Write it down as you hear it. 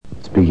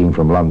speaking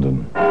from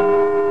London.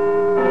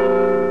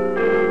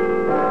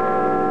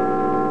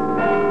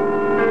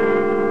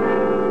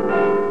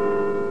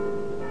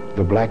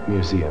 The Black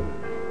Museum.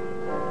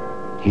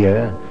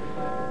 Here,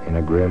 in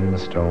a grim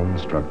stone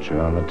structure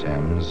on the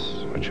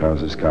Thames, which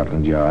houses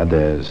Scotland Yard,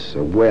 there's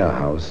a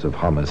warehouse of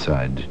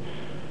homicide.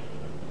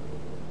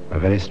 A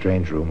very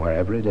strange room where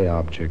everyday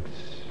objects,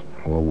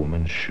 a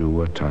woman's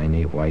shoe, a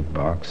tiny white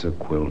box, a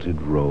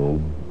quilted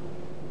robe,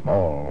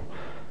 all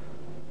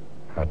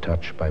are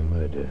touched by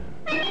murder.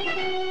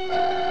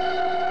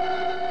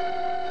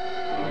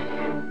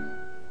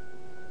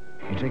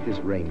 You take this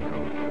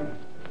raincoat.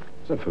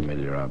 It's a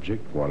familiar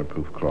object,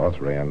 waterproof cloth,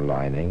 rayon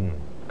lining,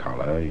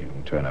 collar. You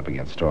can turn up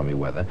against stormy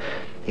weather.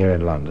 Here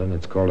in London,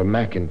 it's called a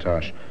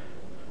Macintosh.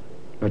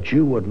 But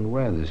you wouldn't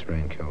wear this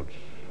raincoat.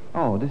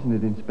 Odd, isn't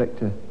it,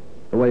 Inspector?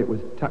 The way it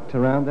was tucked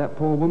around that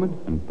poor woman?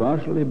 And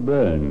partially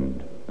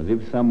burned, as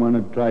if someone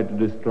had tried to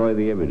destroy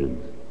the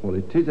evidence. Well,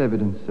 it is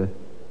evidence, sir.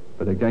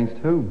 But against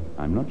whom?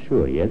 I'm not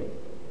sure yet.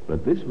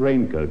 But this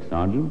raincoat,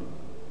 Sergeant,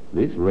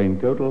 this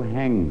raincoat will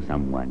hang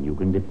someone. You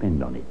can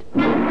depend on it.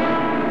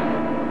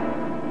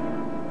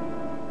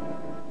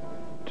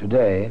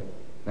 Today,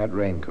 that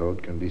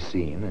raincoat can be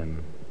seen in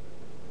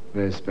a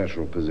very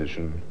special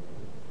position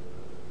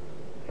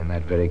in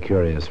that very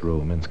curious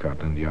room in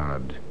Scotland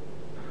Yard,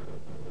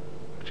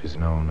 which is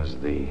known as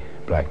the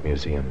Black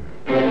Museum.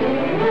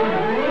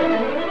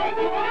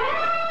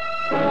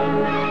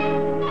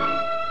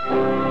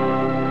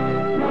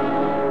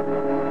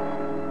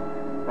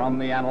 From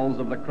the annals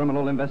of the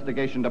Criminal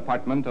Investigation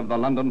Department of the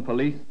London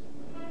Police,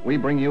 we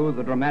bring you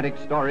the dramatic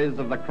stories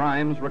of the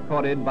crimes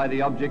recorded by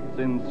the objects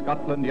in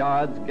Scotland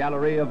Yard's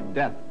Gallery of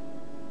Death,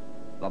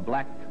 the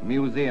Black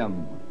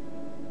Museum.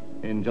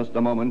 In just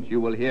a moment, you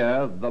will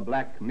hear The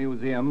Black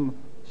Museum,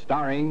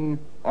 starring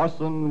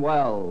Orson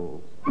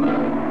Welles.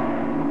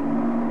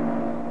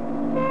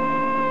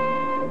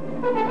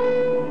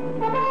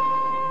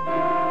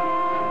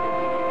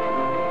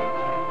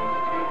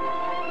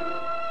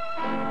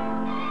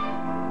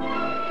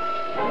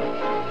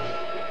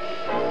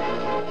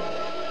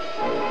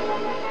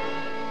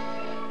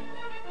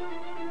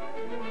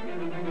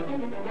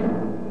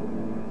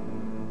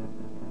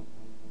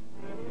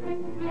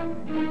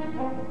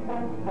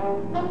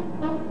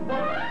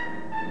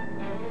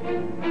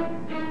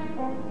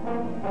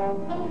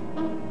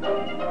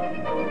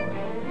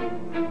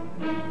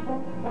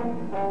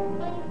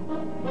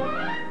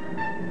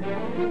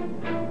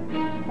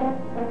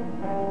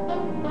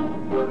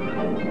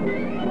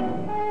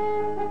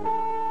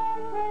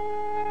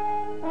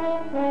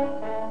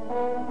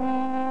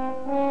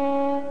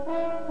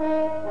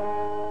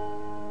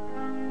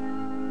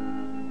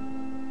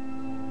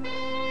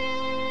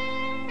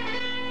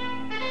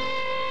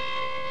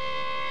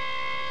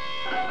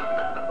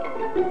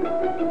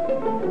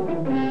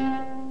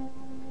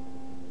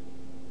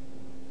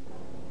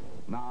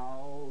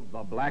 Now,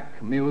 The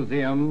Black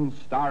Museum,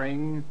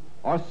 starring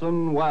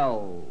Orson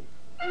Welles.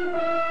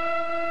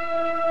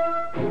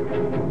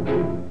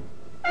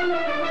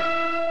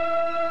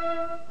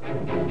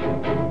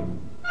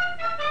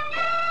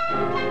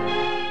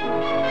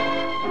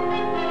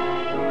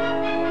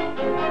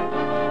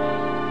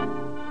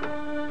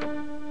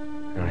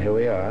 Now, here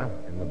we are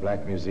in the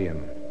Black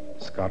Museum,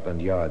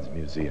 Scotland Yard's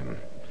museum.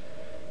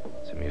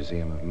 It's a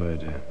museum of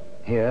murder.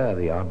 Here are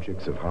the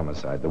objects of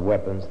homicide, the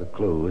weapons, the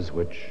clues,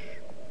 which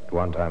at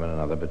one time and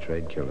another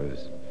betrayed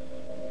killers.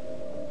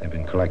 They've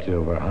been collected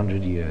over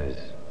 100 years.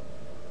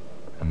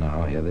 And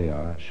now here they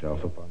are,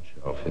 shelf upon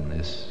shelf, in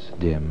this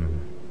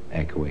dim,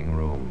 echoing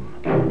room.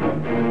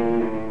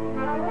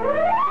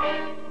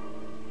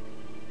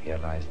 Here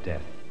lies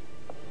death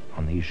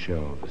on these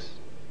shelves,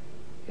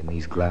 in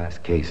these glass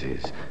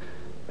cases.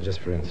 Just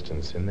for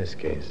instance, in this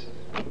case,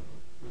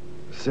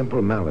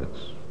 simple mallets.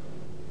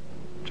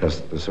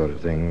 Just the sort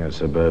of thing a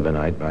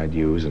suburbanite might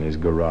use in his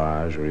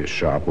garage or his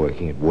shop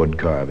working at wood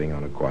carving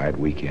on a quiet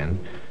weekend.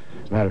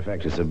 As a matter of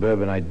fact, a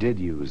suburbanite did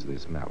use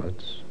this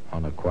mallet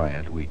on a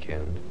quiet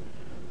weekend,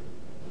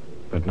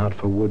 but not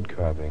for wood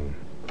carving.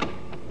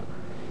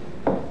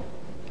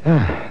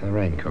 The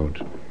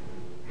raincoat.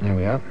 There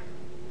we are.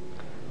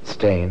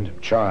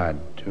 Stained, charred,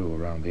 too,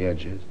 around the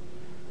edges.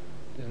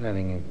 Isn't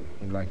anything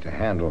you'd like to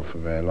handle for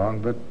very long,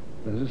 but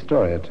there's a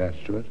story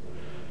attached to it.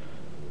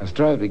 A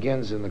story that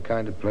begins in the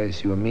kind of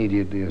place you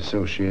immediately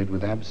associate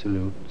with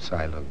absolute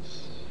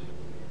silence.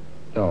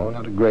 No,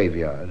 not a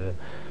graveyard,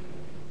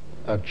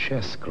 a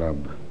chess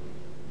club.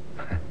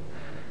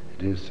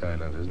 It is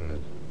silent, isn't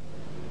it?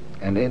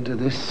 And into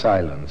this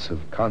silence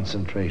of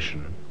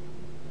concentration,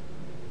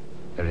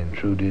 there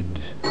intruded...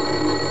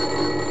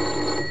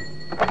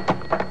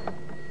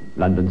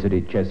 London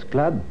City Chess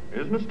Club.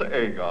 Is Mr.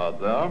 Agard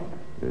there?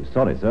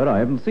 Sorry, sir, I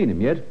haven't seen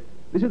him yet.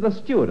 This is the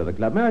steward of the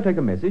club. May I take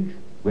a message?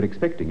 We're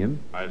expecting him.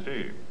 I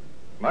see.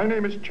 My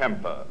name is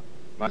Champer.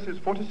 This is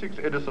 46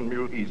 Edison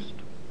Mule East.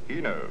 He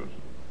knows.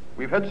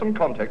 We've had some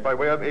contact by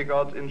way of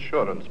Agard's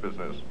insurance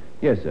business.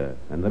 Yes, sir.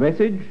 And the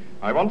message?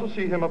 I want to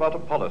see him about a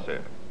policy.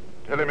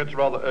 Tell him it's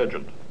rather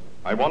urgent.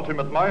 I want him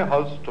at my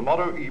house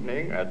tomorrow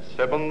evening at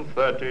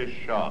 7:30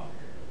 sharp.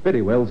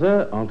 Very well,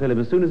 sir. I'll tell him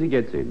as soon as he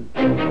gets in.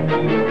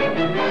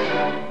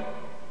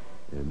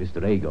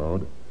 Mr.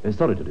 Agard,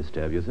 sorry to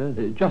disturb you, sir.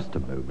 Just a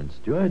moment,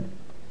 steward.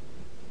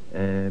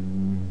 There.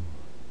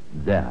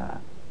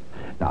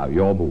 Now,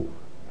 your move.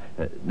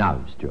 Now,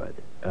 steward.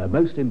 A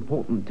most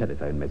important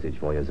telephone message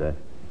for you, sir.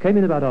 Came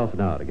in about half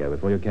an hour ago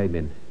before you came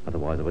in.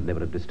 Otherwise, I would never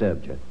have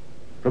disturbed you.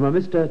 From a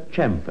Mr.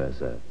 Chamfer,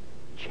 sir.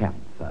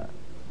 Chamfer.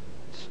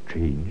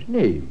 Strange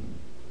name.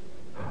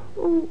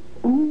 Oh,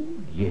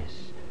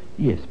 yes.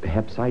 Yes,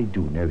 perhaps I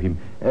do know him.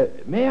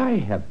 May I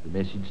have the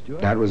message,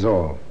 steward? That was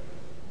all.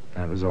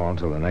 That was all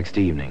until the next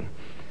evening.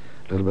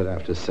 A little bit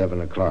after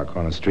 7 o'clock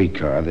on a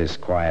streetcar, this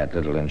quiet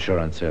little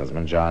insurance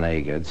salesman, John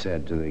Agard,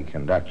 said to the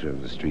conductor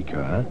of the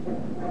streetcar,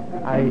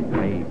 I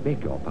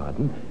beg your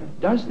pardon.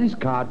 Does this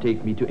car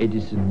take me to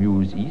Edison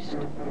Mews East?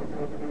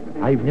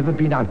 I've never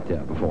been out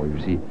there before, you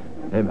see.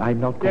 I'm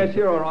not... Yes,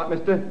 you're all right,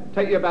 mister.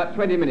 Take you about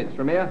 20 minutes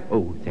from here.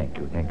 Oh, thank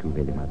you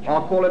very much.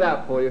 I'll call it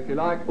out for you if you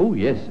like. Oh,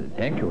 yes,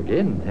 thank you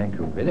again. Thank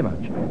you very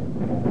much.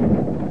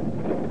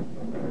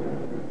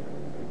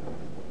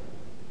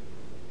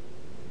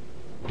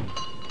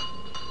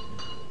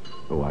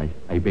 Oh,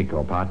 I beg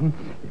your pardon.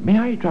 May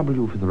I trouble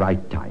you for the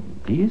right time,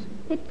 please?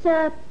 It's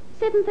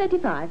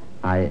 7:35.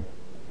 I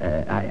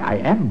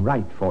am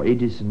right for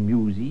Edison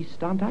Mews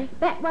East, aren't I?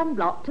 That one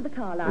block to the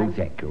car line. Oh,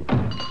 thank you.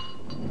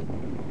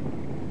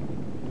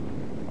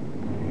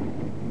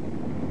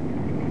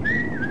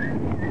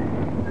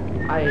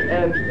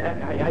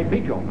 I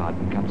beg your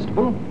pardon,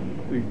 Constable.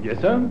 Yes,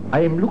 sir? I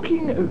am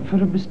looking for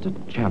a Mr.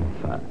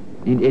 Chamfer.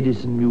 In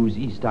Edison Mews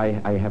East, I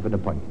have an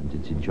appointment.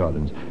 It's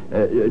insurance.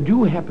 Do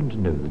you happen to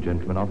know the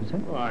gentleman, officer?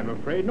 Oh, I'm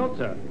afraid not,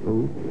 sir.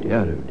 Oh,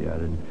 dear.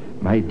 And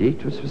my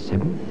date was for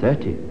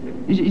 7:30.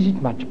 Is it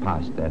much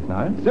past that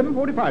now?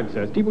 7:45,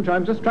 sir. Steeple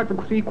chimes just struck the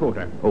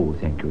 3/4. Oh,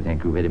 thank you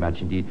very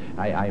much indeed.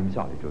 I'm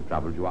sorry to have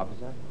troubled you,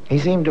 officer. he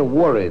seemed a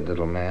worried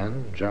little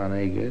man, John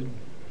Agard,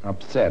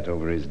 upset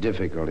over his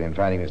difficulty in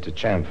finding Mr.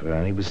 Chamfer,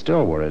 and he was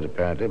still worried,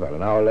 apparently, about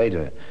an hour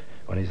later,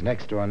 when his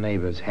next-door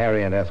neighbors,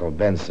 Harry and Ethel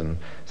Benson,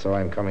 saw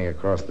him coming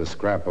across the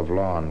scrap of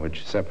lawn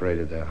which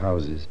separated their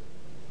houses.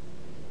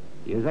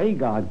 Here's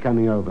Agard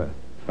coming over.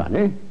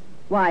 Funny.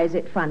 Why is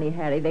it funny,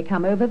 Harry? They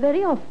come over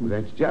very often.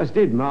 That's just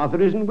it.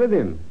 Martha isn't with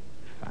him.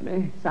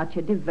 Funny. Such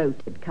a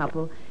devoted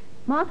couple.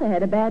 Martha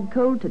had a bad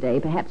cold today.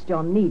 Perhaps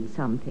John needs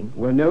something.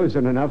 Well, no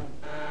isn't enough.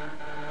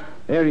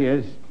 There he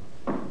is.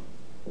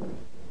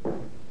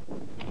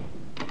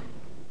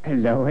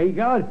 Hello,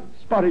 Agard.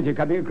 Spotted you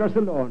coming across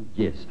the lawn.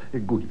 Yes,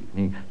 good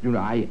evening. You know,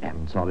 I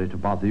am sorry to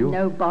bother you.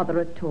 No bother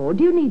at all.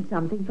 Do you need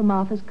something for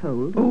Martha's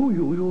cold? Oh,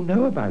 you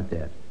know about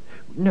that.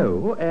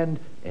 No, and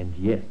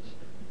yes.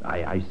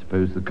 I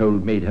suppose the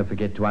cold made her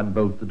forget to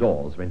unbolt the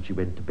doors when she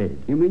went to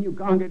bed. You mean you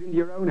can't get into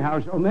your own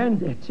house, old man?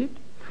 That's it.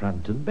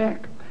 Front and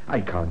back. I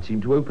can't seem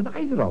to open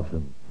either of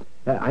them.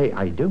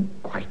 I don't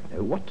quite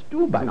know what to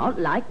do about it. Not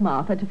like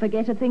Martha to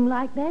forget a thing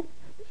like that.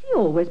 Does she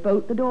always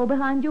bolt the door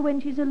behind you when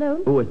she's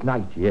alone? Oh, at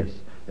night, yes.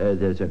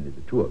 There's only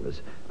the two of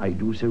us. I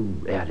do so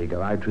rarely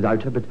go out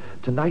without her, but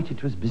tonight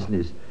it was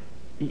business.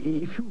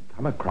 If you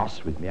come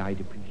across with me,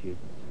 I'd appreciate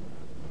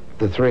it.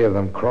 The three of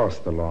them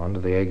crossed the lawn to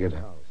the Agard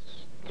house.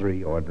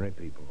 3 ordinary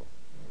people.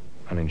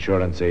 An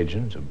insurance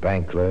agent, a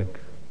bank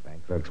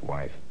clerk's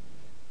wife.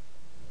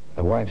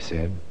 The wife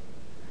said,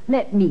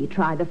 Let me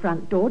try the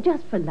front door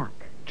just for luck.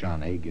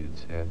 John Agard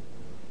said.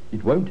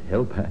 It won't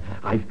help her.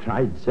 I've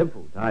tried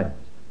several times.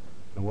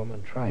 The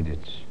woman tried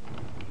it.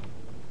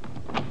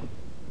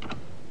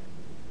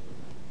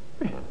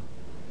 Well,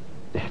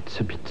 that's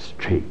a bit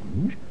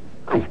strange.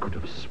 I could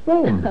have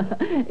sworn.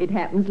 It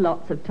happens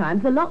lots of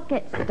times. The lock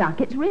gets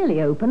stuck. It's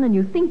really open, and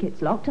you think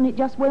it's locked, and it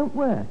just won't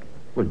work.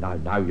 Well,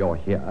 now you're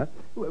here.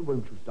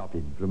 Won't you stop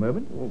in for a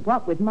moment?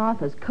 What with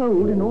Martha's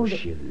cold and all that...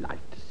 She'll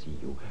like to see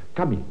you.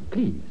 Come in,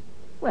 please.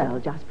 Well,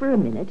 just for a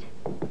minute.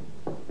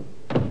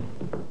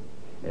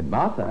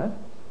 Martha?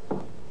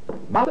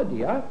 Martha,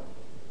 dear?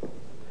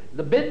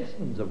 The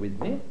Bensons are with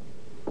me.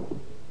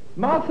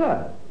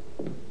 Martha!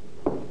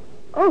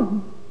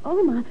 Oh,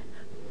 my...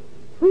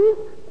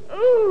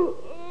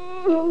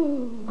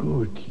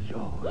 Good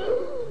Lord.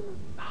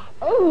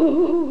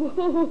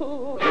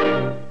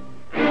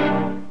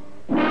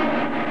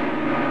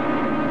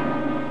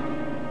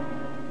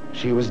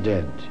 She was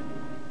dead.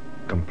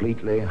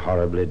 Completely,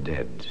 horribly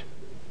dead.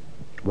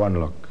 One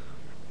look.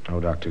 No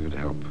doctor could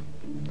help.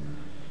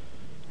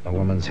 The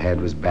woman's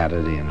head was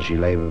battered in. She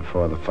lay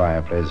before the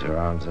fireplace, her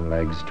arms and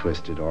legs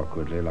twisted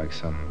awkwardly like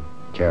some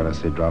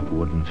carelessly dropped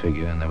wooden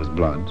figure, and there was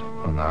blood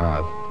on the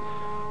hearth,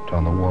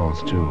 on the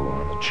walls, too,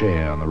 on the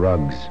chair, on the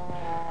rugs.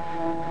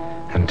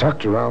 And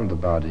tucked around the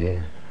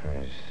body,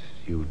 as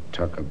you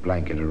tuck a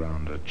blanket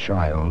around a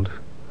child,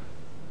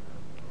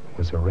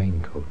 was a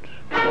raincoat.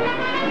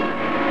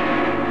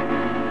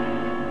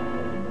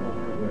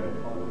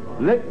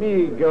 Let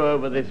me go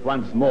over this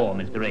once more,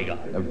 Mr.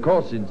 Raincoat. Of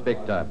course,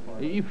 Inspector,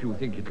 if you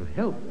think it'll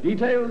help.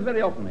 Details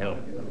very often help.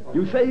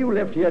 You say you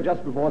left here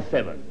just before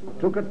 7.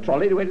 Took a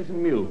trolley to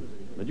Edison Mews.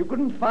 but you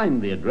couldn't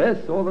find the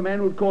address or the man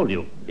who'd called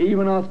you.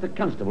 Even asked a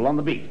constable on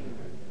the beat.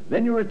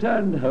 Then you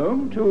returned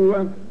home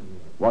to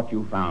what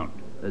you found.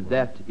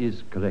 That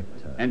is correct,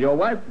 sir. And your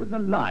wife was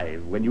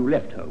alive when you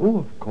left home. Oh,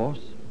 of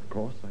course.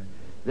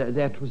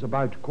 That was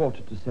about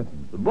 7:15.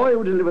 The boy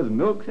who delivers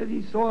milk says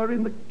he saw her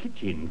in the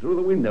kitchen through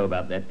the window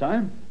about that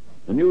time.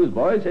 The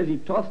newsboy says he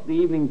tossed the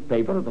evening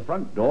paper at the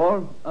front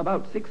door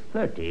about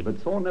 6:30,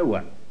 but saw no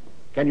one.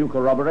 Can you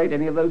corroborate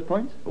any of those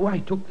points? Oh, I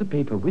took the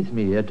paper with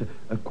me at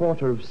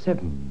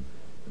 7:15.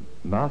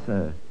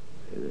 Martha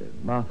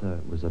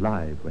was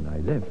alive when I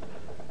left.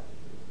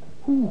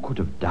 Who could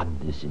have done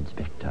this,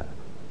 Inspector?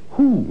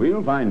 Who?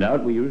 We'll find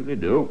out. We usually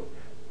do.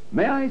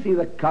 May I see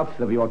the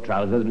cuffs of your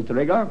trousers, Mr.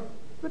 Rhaegar?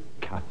 The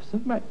cuffs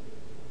of my...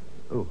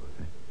 Oh,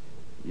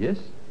 yes.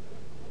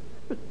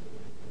 But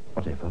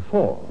whatever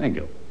for? Thank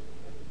you.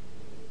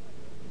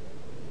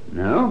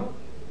 No?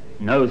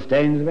 No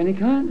stains of any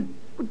kind?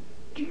 But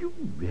do you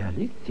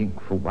really think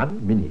for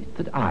 1 minute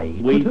that I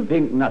We could have...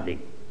 think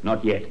nothing.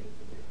 Not yet.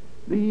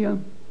 The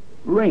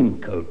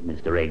raincoat,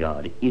 Mr.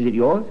 Rhaegar, is it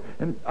yours?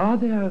 Are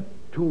there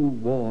 2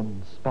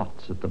 worn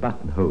spots at the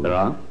buttonhole? There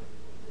are.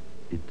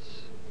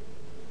 It's...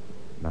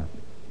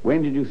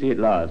 When did you see it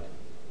last?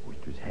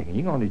 It was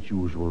hanging on its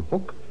usual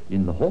hook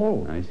in the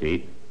hall. I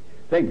see.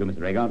 Thank you, Mr.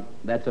 Rhaegar.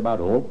 That's about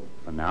all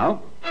for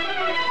now.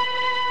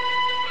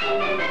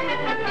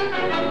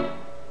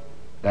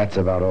 That's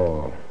about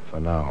all for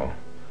now.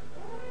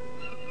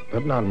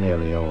 But not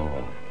nearly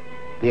all.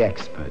 The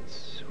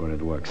experts were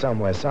at work.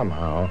 Somewhere,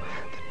 somehow,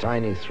 the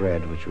tiny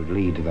thread which would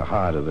lead to the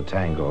heart of the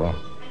tangle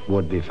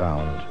would be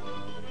found.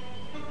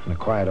 In a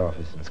quiet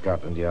office in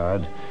Scotland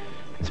Yard,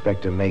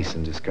 Inspector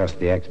Mason discussed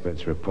the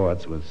experts'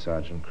 reports with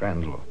Sergeant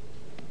Crandall.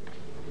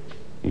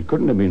 It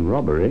couldn't have been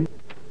robbery.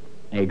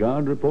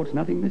 Agard reports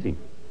nothing missing.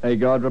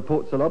 Agard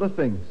reports a lot of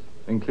things,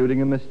 including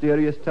a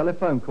mysterious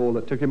telephone call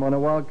that took him on a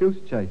wild goose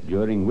chase.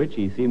 During which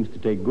he seems to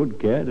take good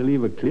care to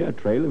leave a clear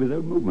trail of his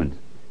own movements.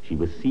 She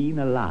was seen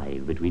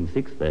alive between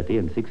 6:30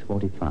 and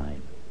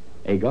 6:45.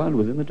 Agard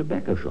was in the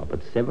tobacco shop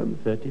at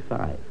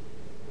 7:35.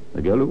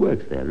 The girl who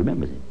works there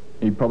remembers him.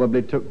 He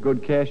probably took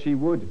good care she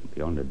would.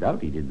 Beyond a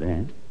doubt he did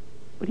that.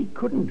 But he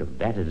couldn't have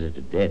battered her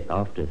to death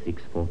after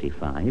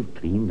 6:45,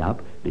 cleaned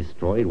up,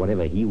 destroyed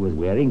whatever he was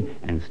wearing,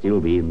 and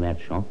still be in that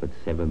shop at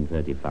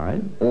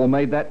 7:35. Or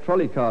made that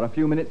trolley car a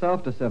few minutes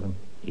after 7.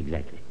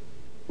 Exactly.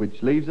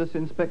 Which leaves us,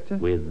 Inspector?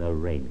 With a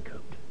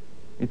raincoat.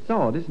 It's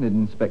odd, isn't it,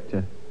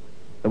 Inspector?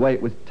 The way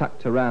it was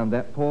tucked around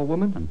that poor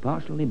woman. And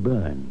partially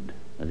burned,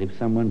 as if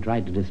someone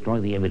tried to destroy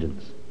the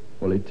evidence.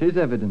 Well, it is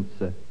evidence,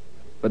 sir.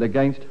 But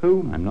against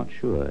whom? I'm not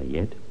sure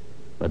yet.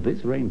 But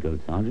this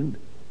raincoat, Sergeant,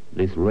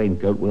 this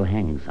raincoat will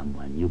hang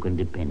someone. You can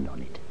depend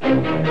on it.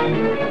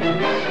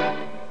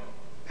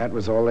 That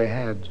was all they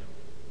had.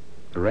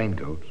 The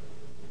raincoat.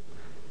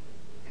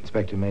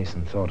 Inspector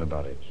Mason thought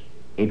about it.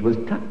 It was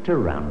tucked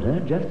around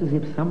her just as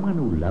if someone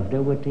who loved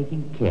her were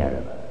taking care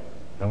of her.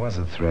 There was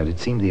a thread. It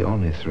seemed the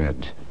only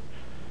thread.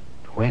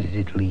 Where did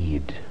it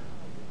lead?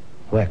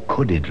 Where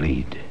could it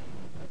lead?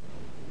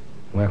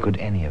 Where could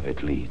any of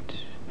it lead?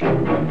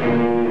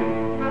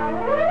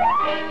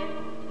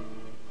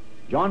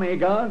 John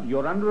Agard,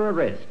 you're under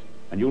arrest,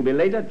 and you'll be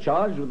later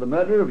charged with the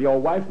murder of your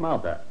wife,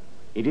 Martha.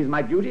 It is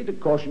my duty to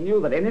caution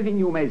you that anything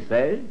you may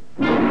say...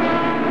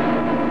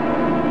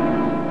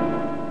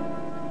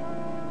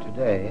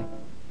 Today,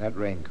 that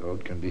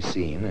raincoat can be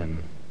seen in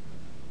a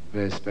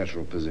very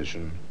special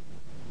position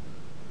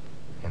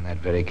in that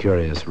very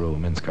curious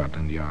room in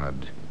Scotland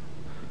Yard,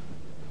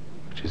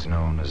 which is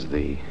known as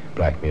the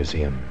Black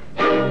Museum.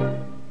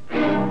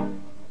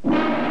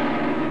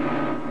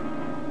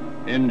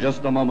 In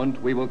just a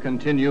moment, we will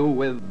continue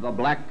with The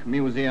Black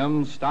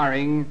Museum,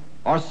 starring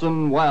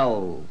Orson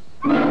Welles.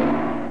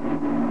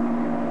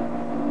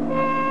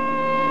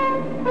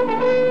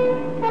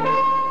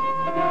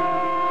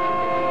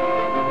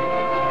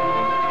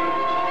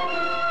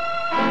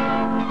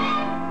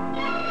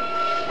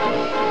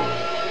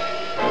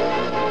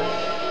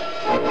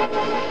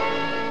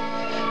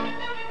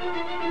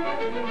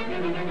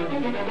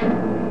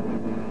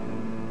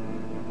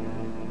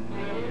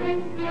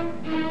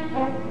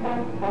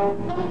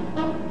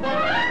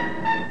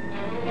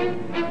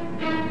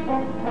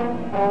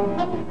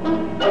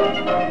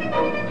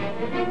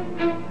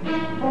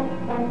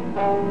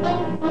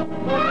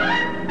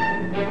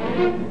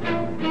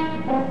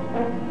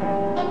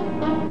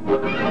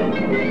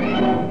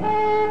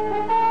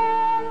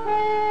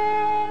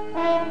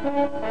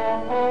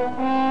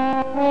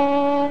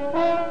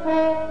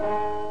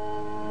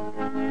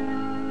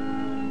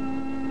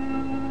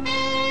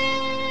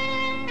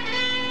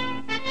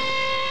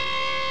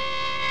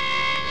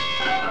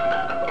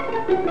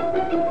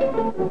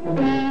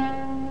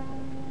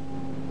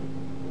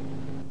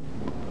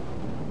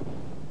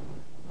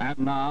 And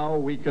now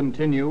we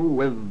continue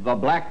with The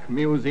Black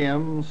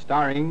Museum,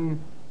 starring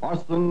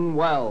Orson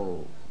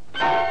Welles.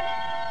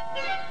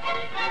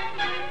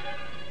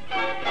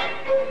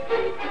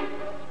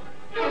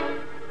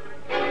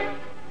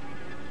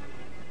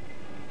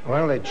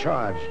 Well, they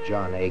charged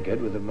John Agard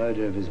with the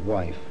murder of his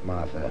wife,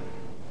 Martha.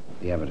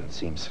 The evidence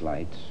seemed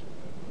slight,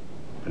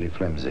 pretty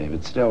flimsy,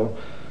 but still,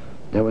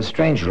 there were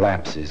strange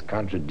lapses,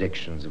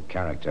 contradictions of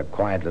character.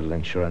 Quiet little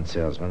insurance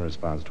salesman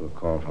responds to a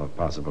call from a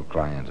possible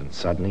client, and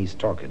suddenly he's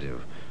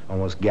talkative,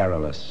 almost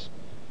garrulous.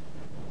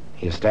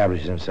 He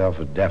establishes himself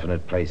at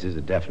definite places,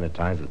 at definite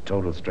times, with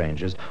total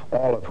strangers,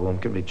 all of whom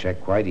can be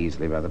checked quite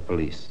easily by the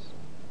police.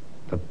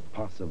 The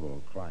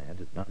possible client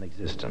is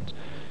non-existent.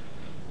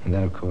 And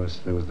then, of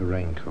course, there was the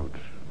raincoat.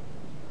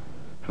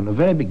 From the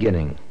very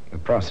beginning, the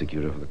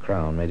prosecutor for the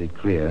Crown made it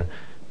clear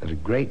that a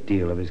great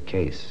deal of his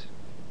case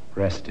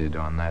rested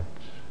on that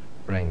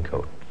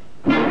raincoat.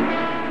 And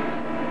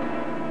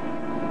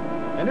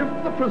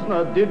if the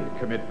prisoner did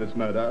commit this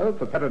murder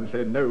for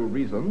apparently no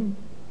reason,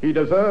 he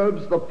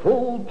deserves the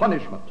full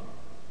punishment.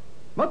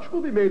 Much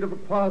will be made of the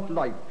quiet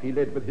life he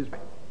led with his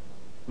wife.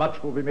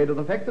 Much will be made of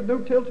the fact that no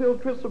telltale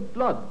trace of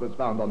blood was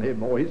found on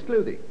him or his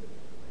clothing.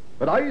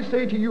 But I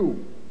say to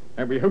you,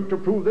 and we hope to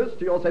prove this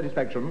to your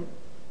satisfaction,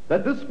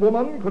 that this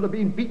woman could have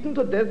been beaten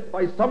to death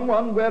by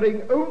someone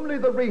wearing only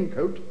the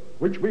raincoat,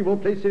 which we will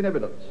place in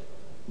evidence.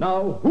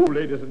 Now, who,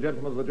 ladies and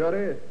gentlemen of the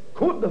jury,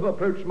 could have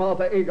approached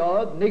Martha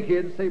Agard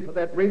naked save for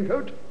that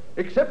raincoat,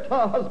 except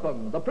her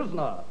husband, the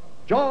prisoner,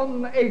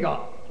 John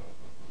Agard?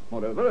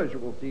 Moreover, as you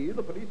will see,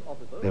 the police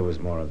officer... There was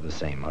more of the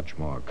same, much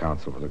more.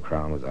 Counsel for the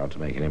Crown was out to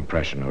make an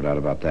impression, no doubt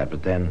about that.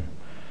 But then,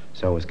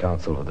 so was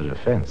counsel for the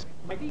defense.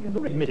 My client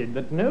has admitted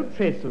that no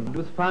trace of it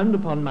was found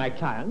upon my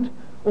client,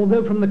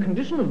 although from the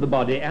condition of the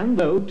body and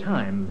though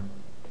time.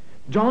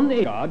 John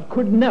Agard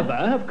could never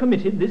have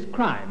committed this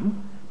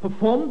crime,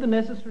 performed the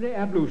necessary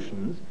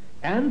ablutions,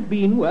 and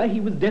been where he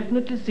was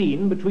definitely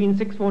seen between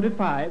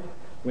 6:45,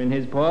 when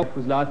his poor wife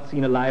was last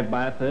seen alive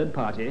by a third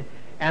party,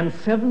 and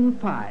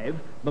 7:05,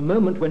 the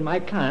moment when my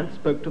client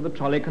spoke to the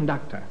trolley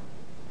conductor.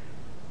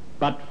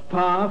 But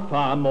far,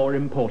 far more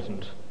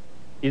important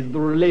is the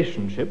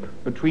relationship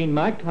between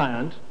my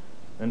client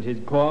and his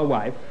poor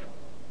wife,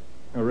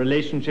 a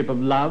relationship of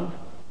love,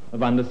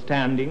 of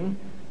understanding,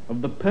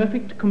 of the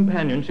perfect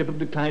companionship of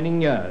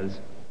declining years.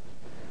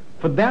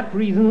 For that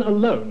reason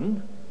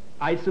alone,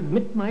 I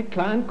submit my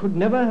client could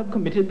never have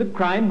committed the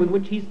crime with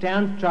which he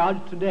stands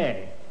charged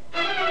today.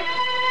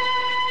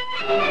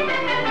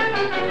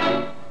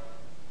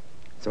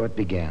 So it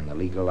began. The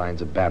legal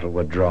lines of battle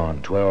were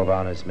drawn. 12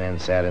 honest men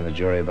sat in the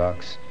jury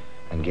box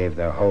and gave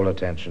their whole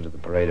attention to the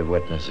parade of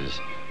witnesses,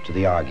 to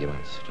the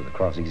arguments, to the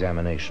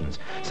cross-examinations.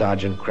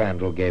 Sergeant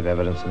Crandall gave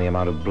evidence on the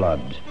amount of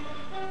blood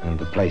and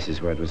the places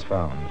where it was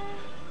found.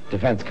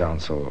 Defense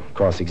counsel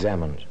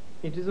cross-examined.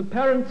 It is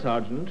apparent,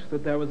 Sergeant,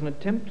 that there was an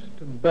attempt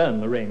to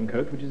burn the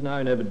raincoat, which is now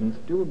in evidence.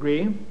 Do you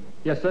agree?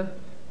 Yes, sir.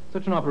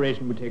 Such an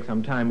operation would take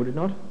some time, would it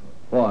not?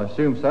 Well, I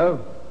assume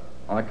so.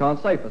 I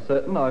can't say for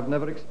certain. I've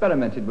never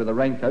experimented with a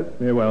raincoat.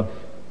 Very well.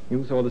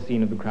 You saw the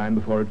scene of the crime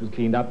before it was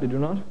cleaned up, did you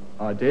not?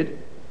 I did.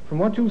 From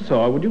what you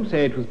saw, would you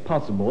say it was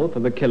possible for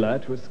the killer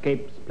to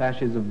escape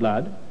splashes of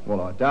blood?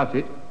 Well, I doubt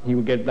it. He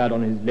would get blood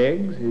on his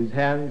legs, his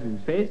hands, his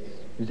face,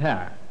 his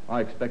hair.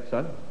 I expect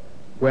so.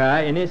 Were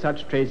any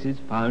such traces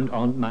found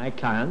on my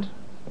client?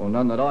 Well,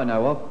 none that I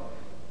know of.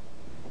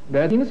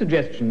 There has been a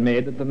suggestion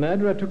made that the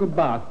murderer took a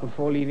bath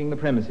before leaving the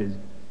premises.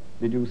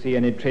 Did you see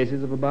any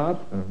traces of a bath?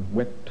 A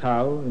wet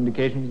towel,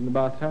 indications in the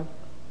bathtub?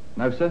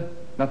 No, sir.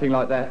 Nothing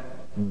like that.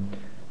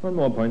 One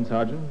more point,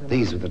 Sergeant.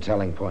 These were the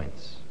telling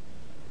points.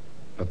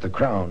 But the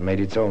Crown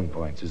made its own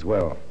points as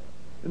well.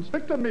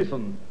 Inspector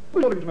Mason,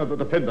 what was your impression of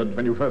the defendant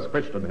when you first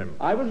questioned him?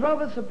 I was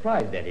rather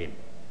surprised at him.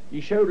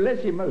 He showed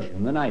less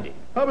emotion than I did.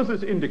 How was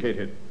this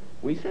indicated?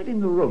 We sat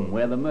in the room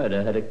where the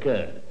murder had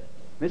occurred.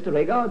 Mr.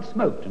 Agard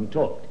smoked and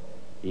talked.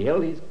 He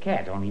held his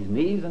cat on his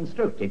knees and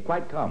stroked it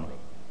quite calmly.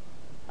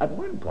 At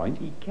one point,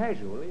 he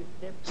casually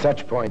stepped...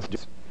 Such points do...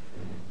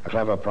 A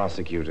clever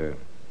prosecutor.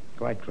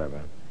 Quite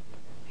clever.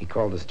 He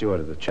called the steward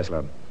at the chess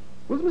club.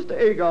 Was Mr.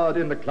 Agard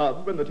in the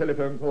club when the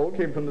telephone call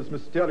came from this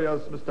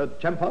mysterious Mr.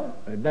 Champa?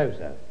 No,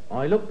 sir.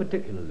 I looked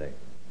particularly.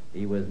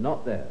 He was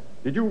not there.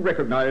 Did you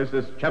recognize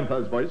this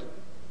Champa's voice?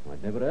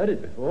 I'd never heard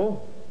it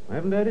before. I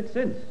haven't heard it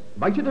since.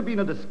 Might it have been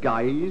a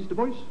disguised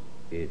voice?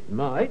 It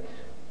might.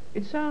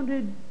 It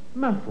sounded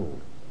muffled.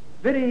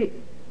 Very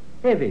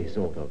heavy,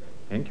 sort of.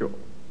 Thank you.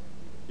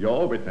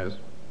 Your witness.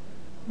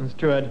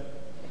 Steward,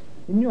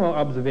 in your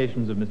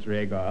observations of Mr.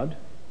 Agard,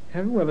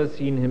 have you ever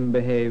seen him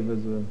behave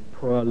as a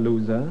poor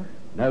loser?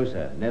 No,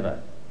 sir,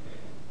 never.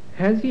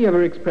 Has he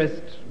ever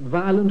expressed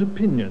violent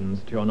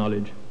opinions, to your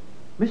knowledge?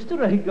 Mr.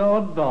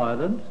 Agard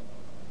violent?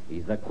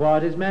 He's the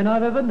quietest man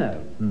I've ever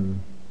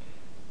known.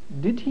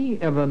 Did he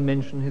ever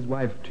mention his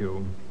wife to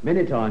you?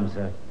 Many times,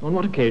 sir. On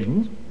what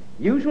occasions?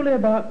 Usually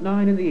about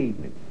 9 in the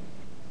evening.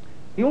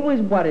 He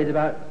always worried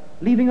about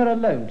leaving her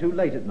alone too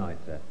late at night,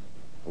 sir.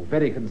 Oh,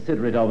 very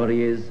considerate of her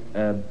he is,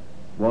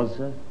 was,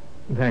 sir.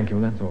 Thank you,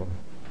 that's all.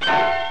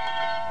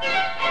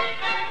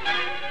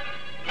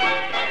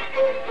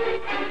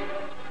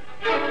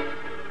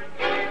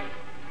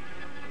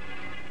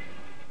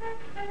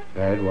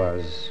 There it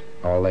was,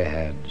 all they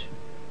had.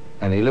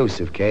 An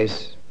elusive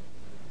case.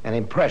 An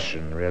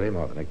impression, really,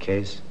 more than a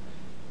case.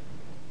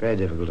 Very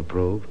difficult to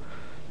prove.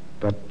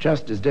 but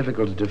just as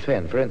difficult to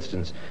defend. For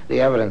instance,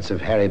 the evidence of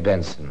Harry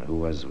Benson, who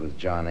was with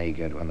John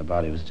Agard when the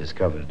body was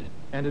discovered.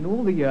 And in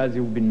all the years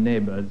you've been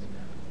neighbors,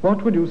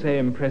 what would you say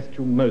impressed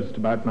you most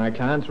about my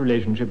client's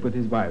relationship with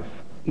his wife?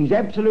 His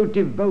absolute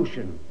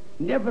devotion.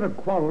 Never a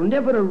quarrel,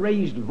 never a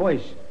raised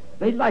voice.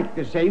 They liked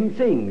the same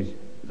things.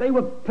 They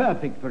were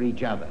perfect for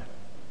each other.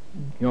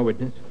 Your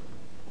witness?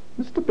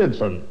 Mr.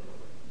 Benson,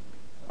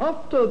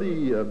 after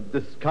the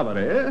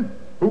discovery,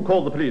 who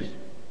called the police?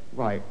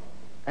 Why,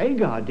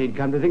 Agard did,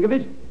 come to think of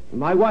it.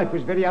 My wife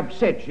was very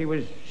upset. She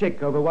was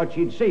sick over what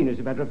she'd seen, as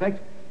a matter of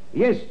fact.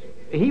 Yes,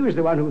 he was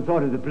the one who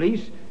thought of the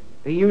police.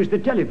 He used the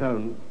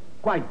telephone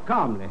quite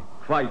calmly.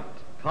 Quite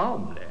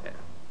calmly.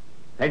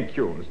 Thank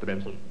you, Mr.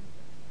 Benson.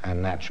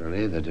 And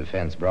naturally, the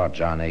defense brought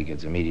John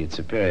Agard's immediate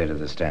superior to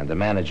the stand, the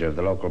manager of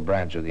the local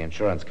branch of the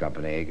insurance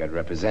company Agard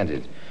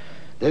represented.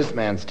 This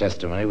man's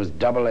testimony was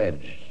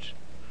double-edged.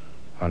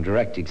 On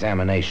direct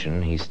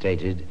examination, he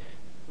stated,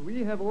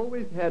 "We have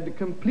always had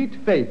complete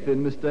faith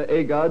in Mr.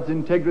 Agard's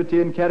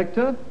integrity and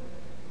character.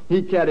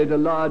 He carried a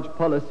large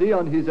policy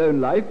on his own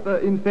life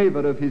in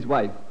favor of his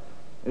wife.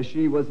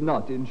 She was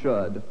not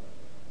insured.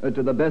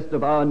 To the best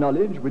of our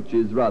knowledge, which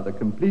is rather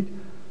complete,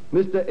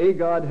 Mr.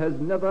 Agard has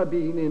never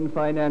been in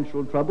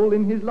financial trouble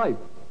in his life."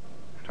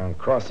 on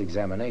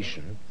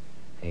cross-examination,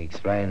 he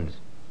explained,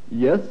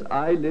 "Yes,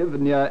 I live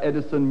near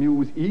Edison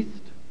Mews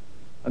East.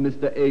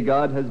 Mr.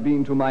 Agard has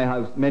been to my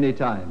house many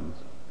times.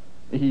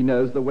 He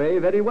knows the way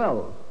very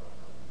well.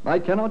 I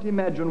cannot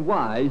imagine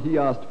why he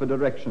asked for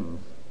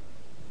directions.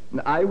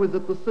 I was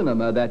at the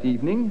cinema that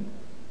evening.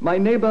 My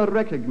neighbor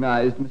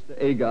recognized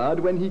Mr.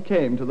 Agard when he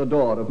came to the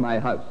door of my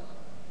house.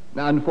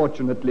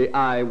 Unfortunately,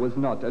 I was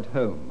not at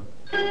home."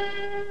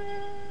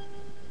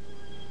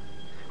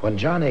 When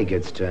John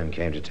Agard's turn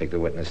came to take the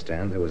witness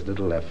stand, there was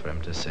little left for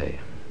him to say.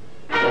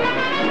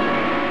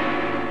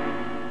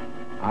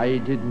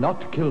 I did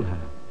not kill her.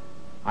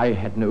 I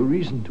had no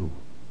reason to.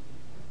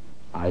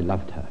 I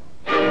loved her.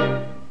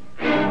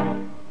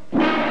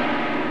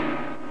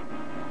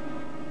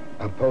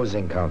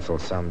 Opposing counsel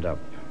summed up.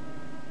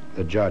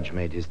 The judge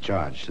made his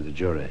charge to the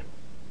jury.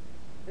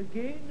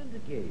 Again and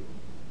again,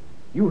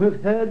 you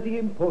have heard the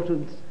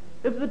importance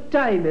of the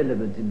time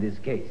element in this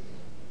case.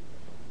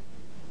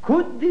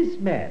 Could this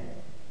man,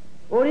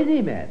 or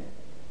any man,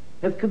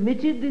 have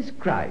committed this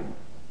crime,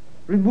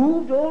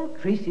 removed all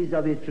traces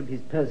of it from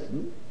his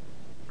person,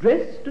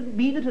 dressed and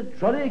been at a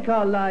trolley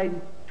car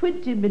line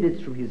 20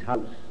 minutes from his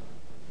house,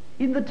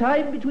 in the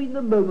time between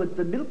the moment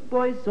the milk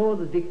boy saw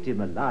the victim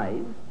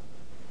alive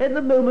and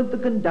the moment the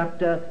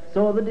conductor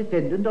saw the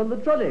defendant on the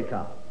trolley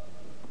car?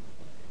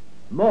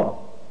 More,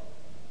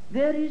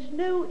 there is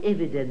no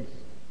evidence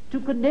to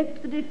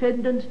connect the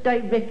defendant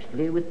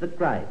directly with the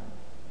crime.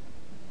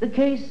 The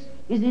case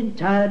is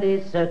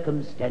entirely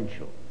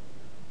circumstantial.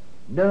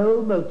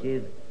 No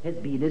motive has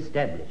been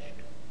established.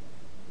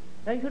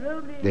 I could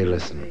only... They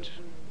listened.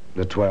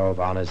 The 12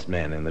 honest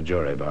men in the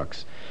jury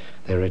box.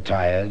 They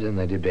retired and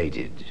they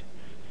debated.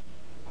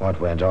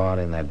 What went on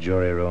in that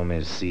jury room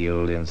is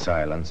sealed in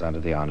silence under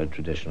the honored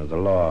tradition of the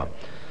law.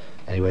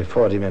 Anyway,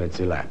 40 minutes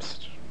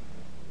elapsed.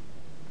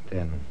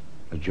 Then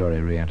the jury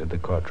re-entered the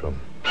courtroom.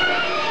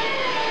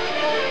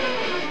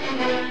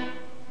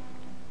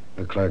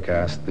 The clerk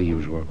asked the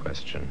usual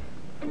question.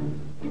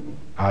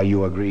 Are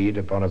you agreed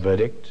upon a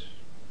verdict?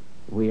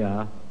 We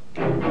are.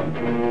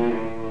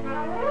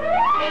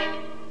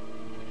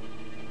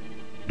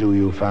 Do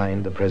you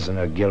find the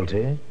prisoner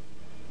guilty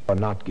or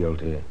not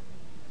guilty?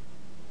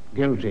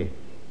 Guilty.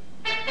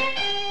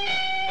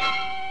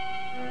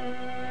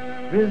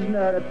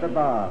 Prisoner at the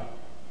bar,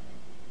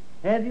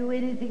 have you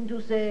anything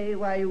to say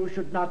why you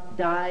should not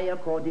die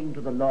according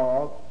to the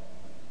law?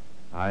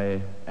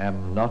 I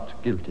am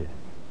not guilty.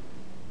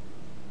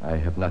 I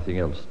have nothing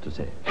else to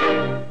say.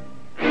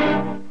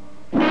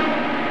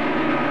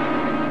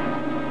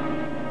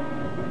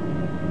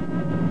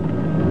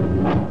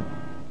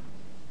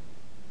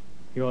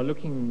 You're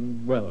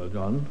looking well,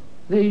 John.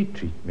 They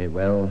treat me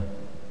well.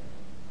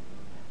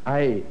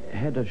 I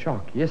had a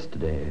shock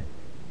yesterday.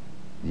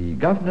 The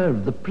governor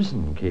of the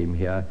prison came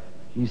here.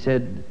 He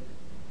said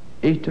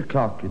 8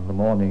 o'clock in the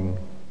morning,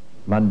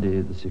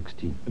 Monday the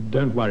 16th.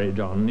 Don't worry,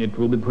 John. It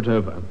will be put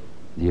over.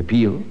 The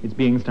appeal? It's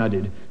being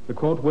studied. The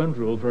court won't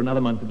rule for another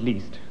month at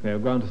least. They're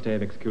going to stay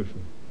of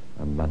execution.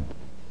 A month.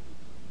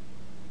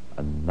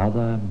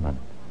 Another month.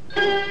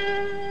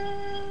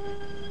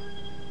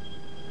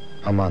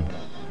 A month.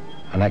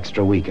 An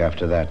extra week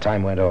after that.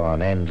 Time went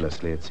on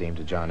endlessly, it seemed,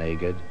 to John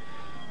Agard,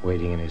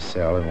 waiting in his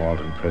cell in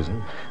Walton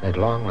Prison. And at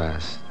long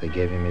last, they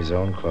gave him his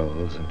own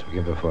clothes and took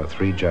him before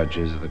 3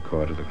 judges of the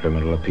Court of the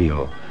Criminal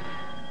Appeal.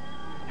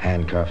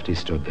 Handcuffed, he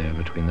stood there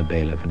between the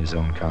bailiff and his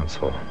own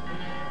counsel.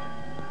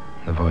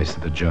 The voice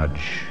of the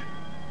judge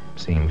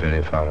seemed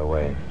very far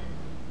away.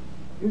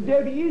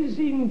 There is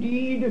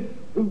indeed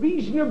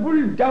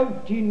reasonable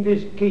doubt in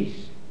this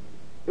case.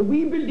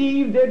 We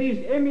believe there is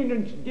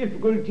eminent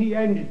difficulty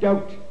and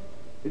doubt.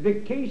 The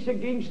case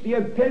against the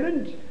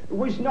appellant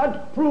was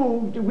not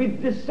proved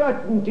with the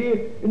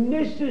certainty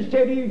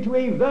necessary to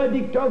a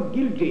verdict of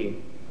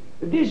guilty.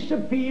 This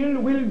appeal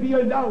will be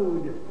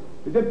allowed.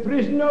 The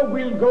prisoner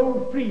will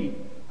go free.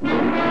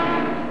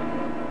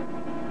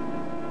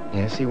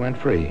 Yes, he went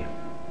free.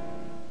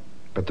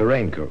 But the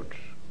raincoat,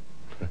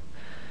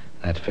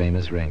 that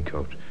famous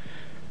raincoat,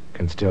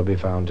 can still be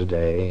found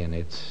today in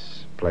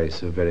its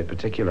place of very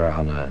particular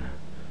honor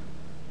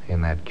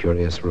in that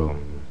curious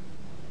room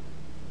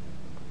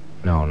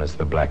known as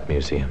the Black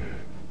Museum.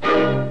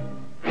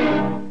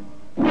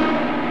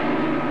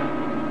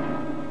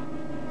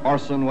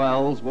 Orson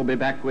Welles will be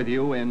back with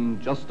you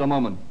in just a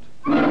moment.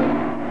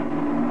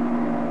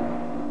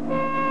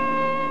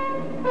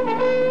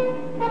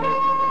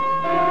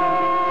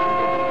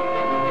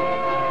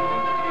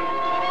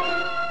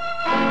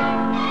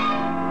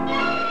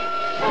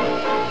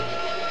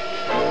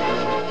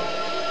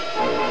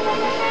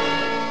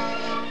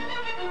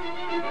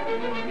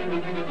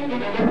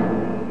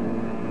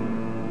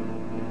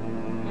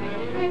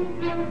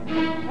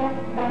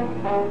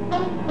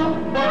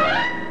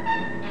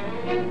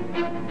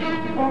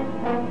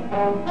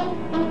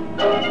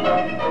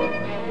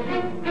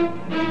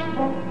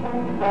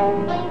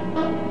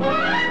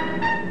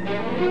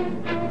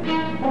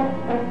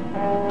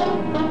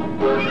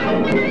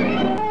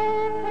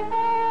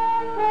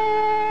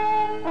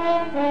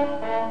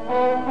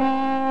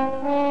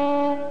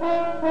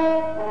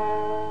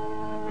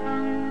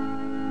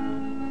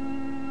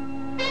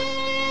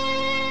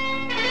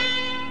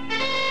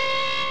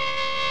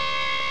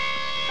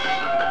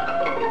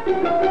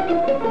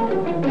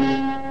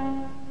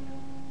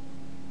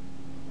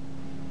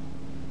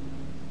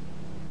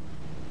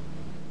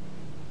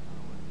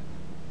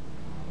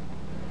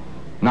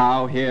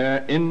 Now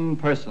here in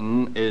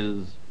person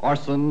is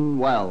Orson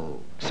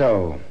Welles.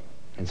 So,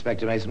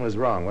 Inspector Mason was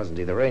wrong, wasn't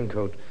he? The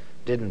raincoat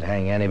didn't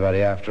hang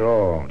anybody after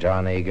all.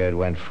 John Agard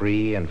went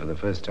free, and for the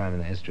first time in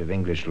the history of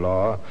English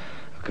law,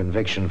 a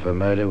conviction for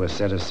murder was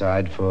set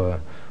aside for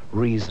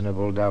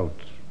reasonable doubt.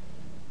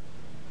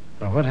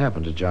 Now, what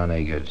happened to John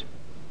Agard?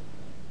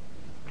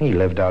 He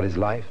lived out his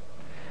life.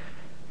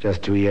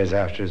 Just 2 years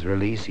after his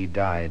release, he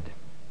died.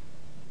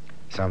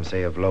 Some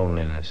say of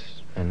loneliness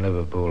in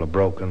Liverpool, a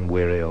broken,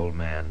 weary old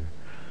man.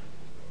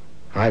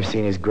 I've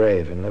seen his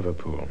grave in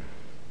Liverpool,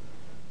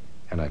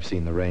 and I've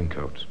seen the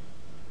raincoat,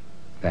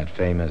 that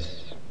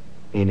famous,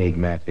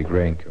 enigmatic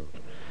raincoat,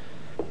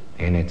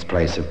 in its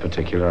place of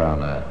particular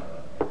honor,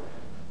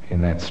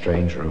 in that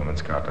strange room in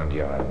Scotland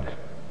Yard,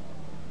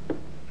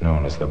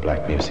 known as the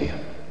Black Museum.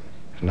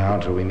 Now,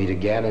 till we meet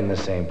again in the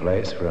same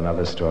place for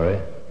another story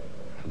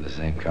of the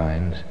same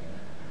kind,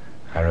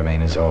 I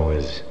remain, as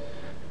always,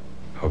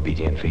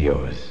 obediently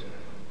yours.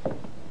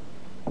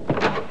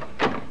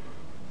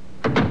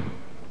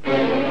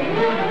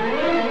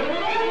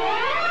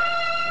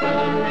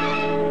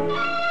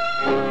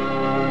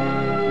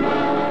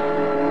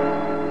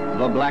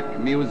 The Black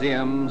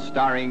Museum,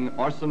 starring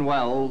Orson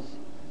Welles,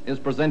 is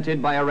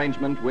presented by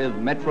arrangement with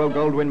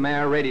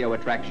Metro-Goldwyn-Mayer Radio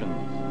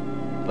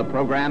Attractions. The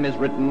program is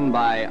written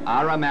by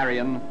Ara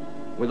Marion,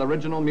 with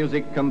original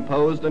music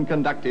composed and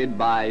conducted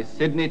by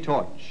Sidney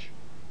Torch.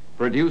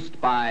 Produced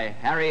by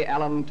Harry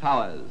Allen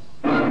Towers.